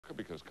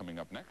because coming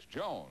up next,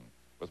 Joan,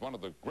 with one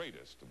of the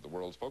greatest of the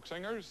world's folk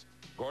singers,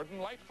 Gordon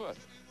Lightfoot.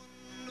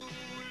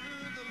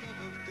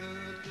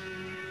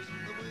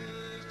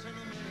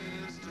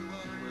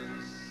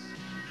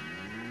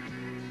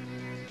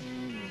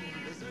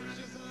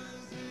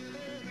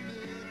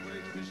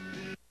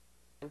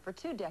 And for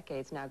 2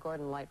 decades now,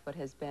 Gordon Lightfoot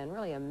has been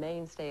really a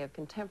mainstay of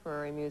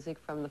contemporary music,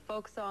 from the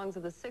folk songs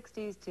of the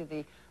 60s to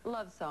the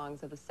love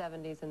songs of the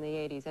 70s and the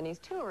 80s. And he's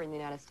touring the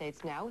United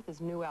States now with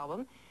his new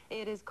album.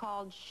 It is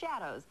called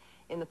Shadows.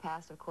 In the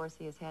past, of course,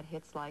 he has had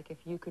hits like If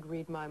You Could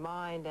Read My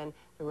Mind and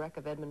The Wreck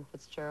of Edmund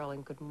Fitzgerald.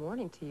 And good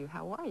morning to you.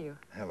 How are you?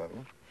 Hello.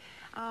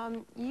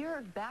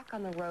 You're back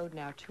on the road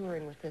now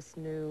touring with this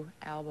new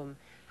album.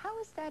 How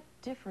is that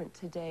different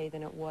today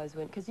than it was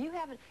when, because you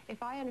haven't,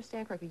 if I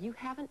understand correctly, you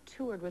haven't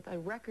toured with a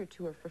record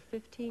tour for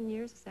 15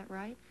 years, is that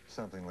right?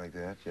 Something like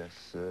that,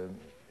 yes.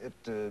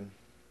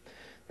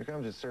 There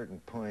comes a certain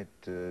point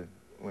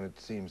when it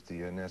seems the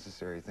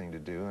necessary thing to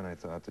do, and I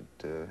thought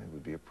that it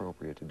would be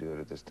appropriate to do it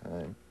at this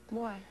time.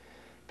 Why?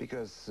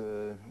 Because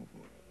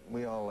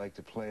we all like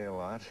to play a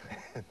lot,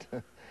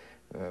 and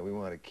we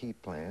want to keep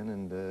playing,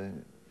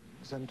 and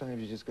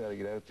sometimes you just got to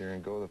get out there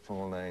and go the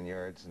full 9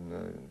 yards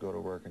and go to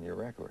work on your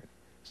record,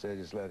 instead of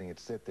just letting it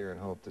sit there and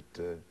hope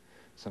that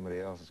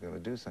somebody else is going to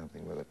do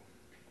something with it.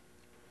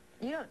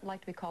 You don't like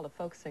to be called a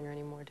folk singer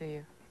anymore, do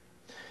you?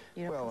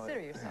 You don't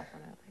consider yourself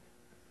one, I think.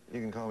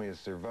 You can call me a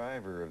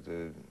survivor of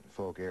the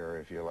folk era,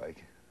 if you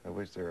like. I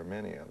wish there were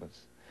many of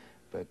us.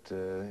 But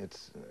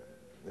it's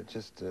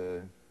just,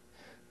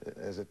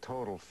 as a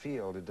total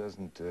field, it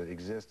doesn't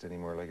exist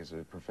anymore like it's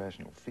a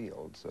professional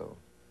field, so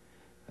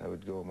I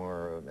would go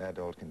more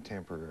adult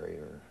contemporary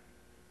or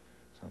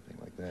something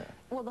like that.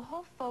 Well, the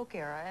whole folk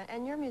era,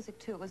 and your music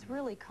too, it was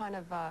really kind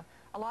of, a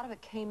lot of it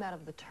came out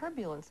of the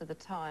turbulence of the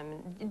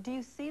time. Do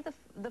you see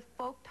the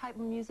folk type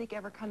of music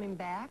ever coming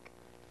back?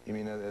 You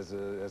mean as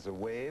a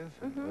wave?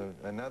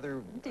 Mm-hmm.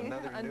 Another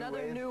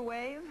new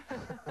wave?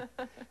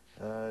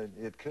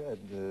 It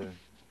could.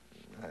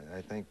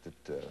 I think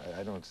that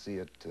I don't see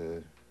it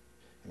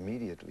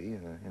immediately.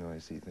 You know, I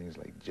see things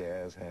like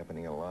jazz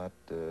happening a lot.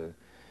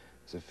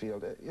 As a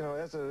field, you know,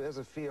 as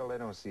a field, I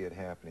don't see it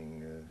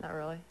happening. Not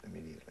really.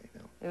 Immediately,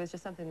 no. It was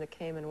just something that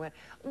came and went.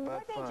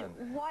 But fun.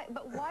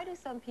 But why do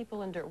some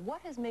people endure?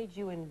 What has made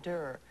you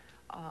endure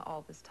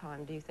all this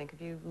time, do you think?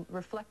 Have you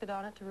reflected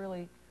on it to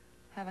really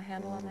have a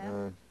handle on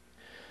that?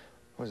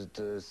 Was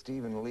it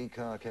Stephen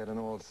Leacock had an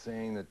old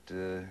saying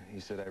that he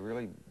said, I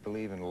really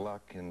believe in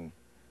luck, and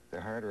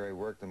the harder I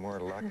work, the more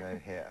luck I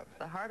have.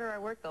 The harder I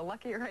work, the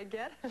luckier I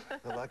get?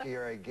 The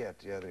luckier I get,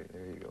 yeah, there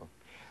you go.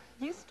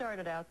 You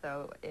started out,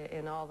 though,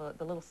 in all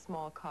the little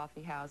small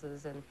coffee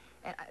houses, and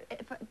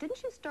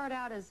didn't you start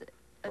out as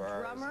a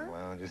drummer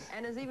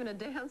and as even a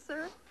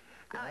dancer?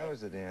 Yeah, I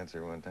was a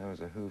dancer one time. I was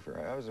a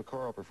hoofer. I was a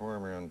choral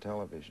performer on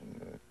television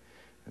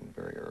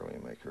very early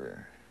in my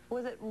career.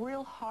 Was it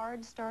real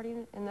hard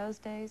starting in those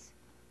days?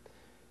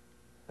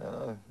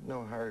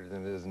 No harder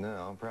than it is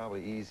now.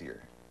 Probably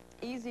easier.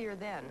 Easier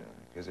then?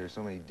 Because there's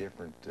so many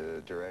different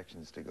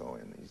directions to go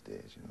in these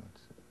days, you know.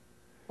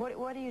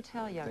 What do you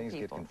tell young people?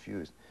 Things get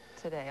confused.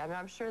 Today? I mean,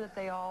 I'm sure that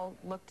they all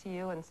look to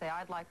you and say,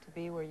 I'd like to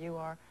be where you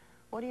are.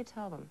 What do you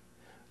tell them?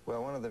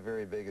 Well, one of the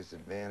very biggest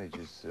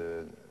advantages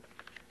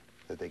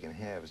that they can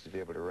have is to be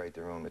able to write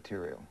their own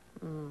material.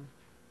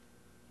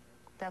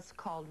 That's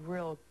called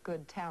real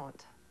good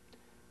talent.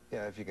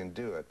 Yeah, if you can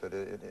do it. But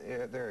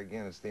there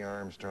again, it's the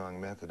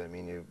Armstrong method. I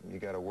mean, you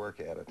got to work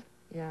at it.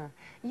 Yeah.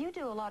 You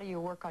do a lot of your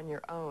work on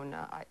your own.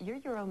 You're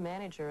your own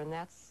manager, and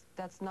that's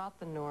not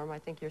the norm. I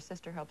think your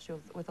sister helps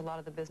you with a lot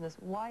of the business.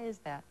 Why is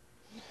that?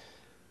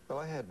 Well,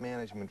 I had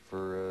management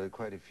for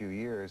quite a few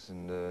years,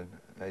 and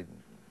I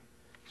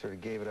sort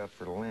of gave it up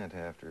for Lent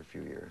after a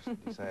few years.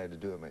 Decided to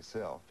do it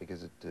myself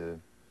because of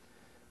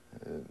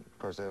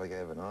course, I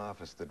have an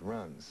office that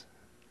runs.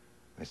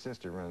 My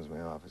sister runs my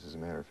office, as a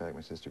matter of fact,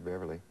 my sister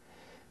Beverly.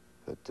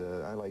 But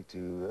I like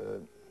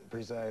to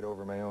preside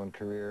over my own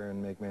career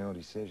and make my own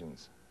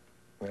decisions,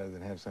 rather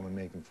than have someone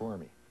make them for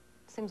me.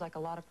 Seems like a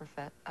lot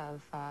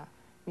of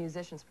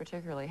musicians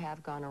particularly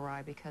have gone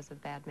awry because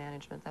of bad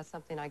management. That's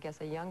something I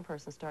guess a young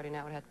person starting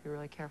out would have to be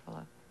really careful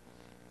of.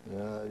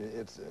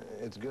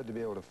 It's good to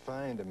be able to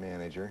find a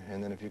manager,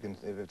 and then if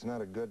it's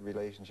not a good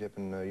relationship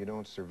and you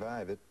don't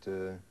survive it,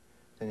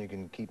 then you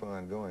can keep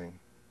on going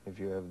if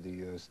you have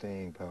the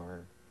staying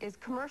power. Is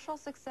commercial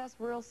success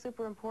real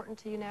super important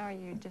to you now, or are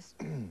you just...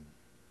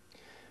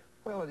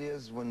 Well, it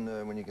is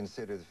when you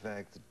consider the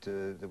fact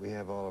that we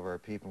have all of our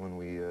people and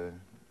we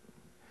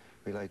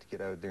like to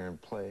get out there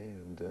and play,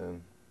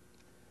 and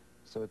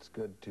so it's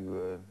good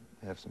to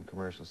have some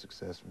commercial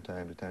success from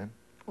time to time.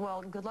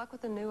 Well, good luck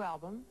with the new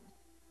album.